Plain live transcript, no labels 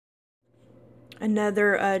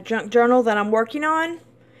Another junk journal that I'm working on.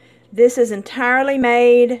 This is entirely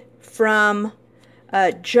made from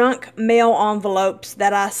junk mail envelopes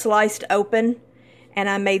that I sliced open, and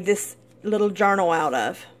I made this little journal out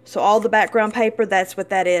of. So all the background paper, that's what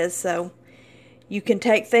that is. So you can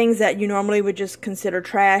take things that you normally would just consider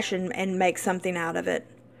trash and make something out of it.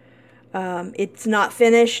 It's not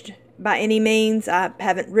finished by any means. I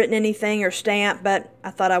haven't written anything or stamped, but I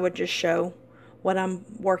thought I would just show what I'm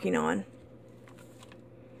working on.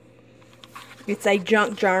 It's a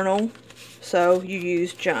junk journal, so you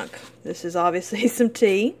use junk. This is obviously some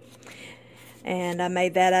tea, and I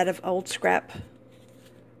made that out of old scrap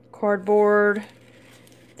cardboard.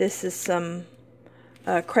 This is some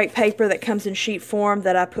crepe paper that comes in sheet form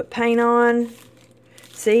that I put paint on.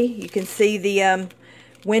 See, you can see the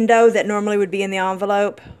window that normally would be in the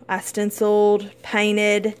envelope. I stenciled,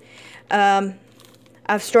 painted. I've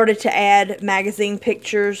started to add magazine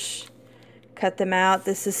pictures, cut them out.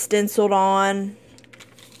 This is stenciled on.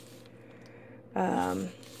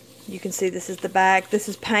 You can see this is the back. This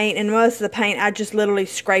is paint, and most of the paint I just literally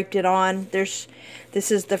scraped it on. This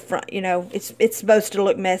is the front. You know, it's supposed to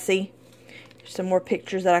look messy. Some more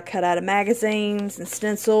pictures that I cut out of magazines and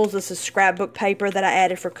stencils. This is scrapbook paper that I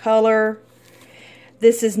added for color.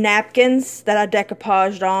 This is napkins that I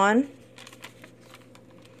decoupaged on.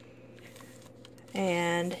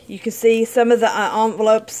 And you can see some of the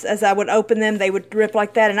envelopes, as I would open them, they would rip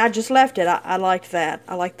like that, and I just left it. I liked that.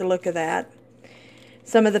 I like the look of that.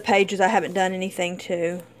 Some of the pages I haven't done anything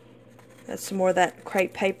to. That's some more of that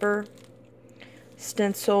crepe paper.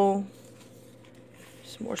 Stencil.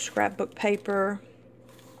 Some more scrapbook paper.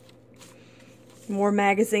 More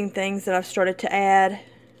magazine things that I've started to add.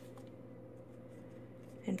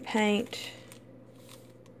 And paint.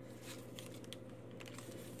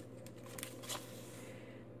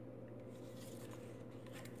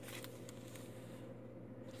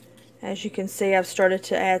 As you can see, I've started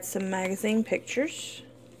to add some magazine pictures.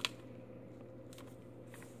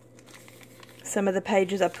 Some of the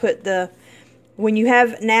pages I put when you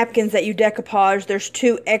have napkins that you decoupage, there's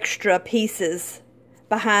 2 extra pieces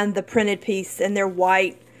behind the printed piece, and they're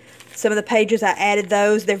white. Some of the pages I added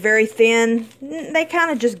those. They're very thin. They kind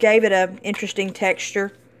of just gave it an interesting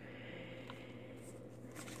texture.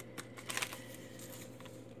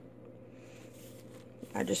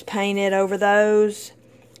 I just painted over those.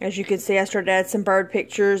 As you can see, I started to add some bird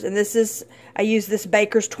pictures, and I used this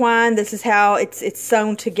baker's twine. This is how it's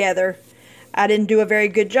sewn together. I didn't do a very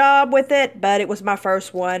good job with it, but it was my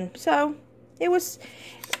first one. So,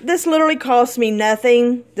 this literally cost me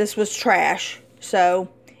nothing. This was trash. So,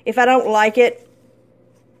 if I don't like it,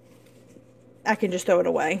 I can just throw it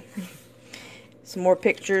away. Some more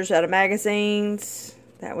pictures out of magazines.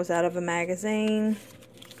 That was out of a magazine.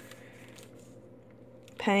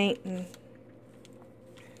 Paint and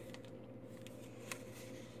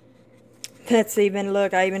that's even,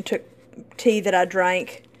 look, I even took tea that I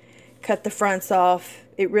drank, cut the fronts off.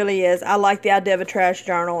 It really is. I like the idea of a trash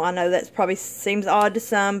journal. I know that probably seems odd to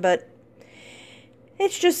some, but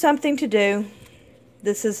it's just something to do.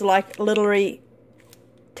 This is like literally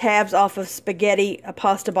tabs off of spaghetti, a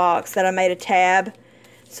pasta box that I made a tab.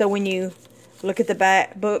 So when you look at the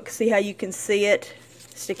back book, see how you can see it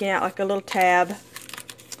sticking out like a little tab.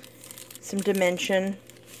 Some dimension.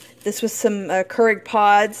 This was some Keurig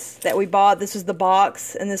pods that we bought. This was the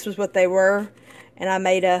box, and this was what they were. And I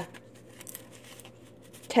made a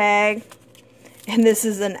tag. And this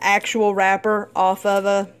is an actual wrapper off of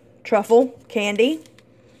a truffle candy.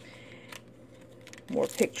 More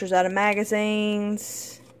pictures out of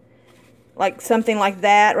magazines. Like something like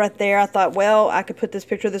that right there. I thought, well, I could put this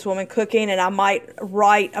picture of this woman cooking, and I might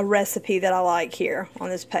write a recipe that I like here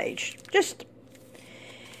on this page. Just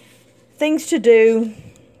things to do.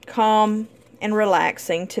 Calm and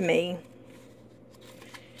relaxing to me.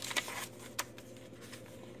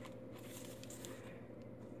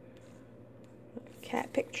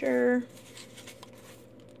 Cat picture.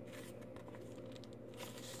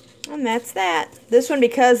 And that's that. This one,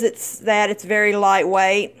 because it's very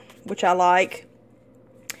lightweight, which I like.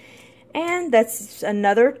 And that's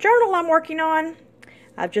another journal I'm working on.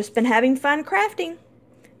 I've just been having fun crafting.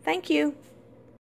 Thank you.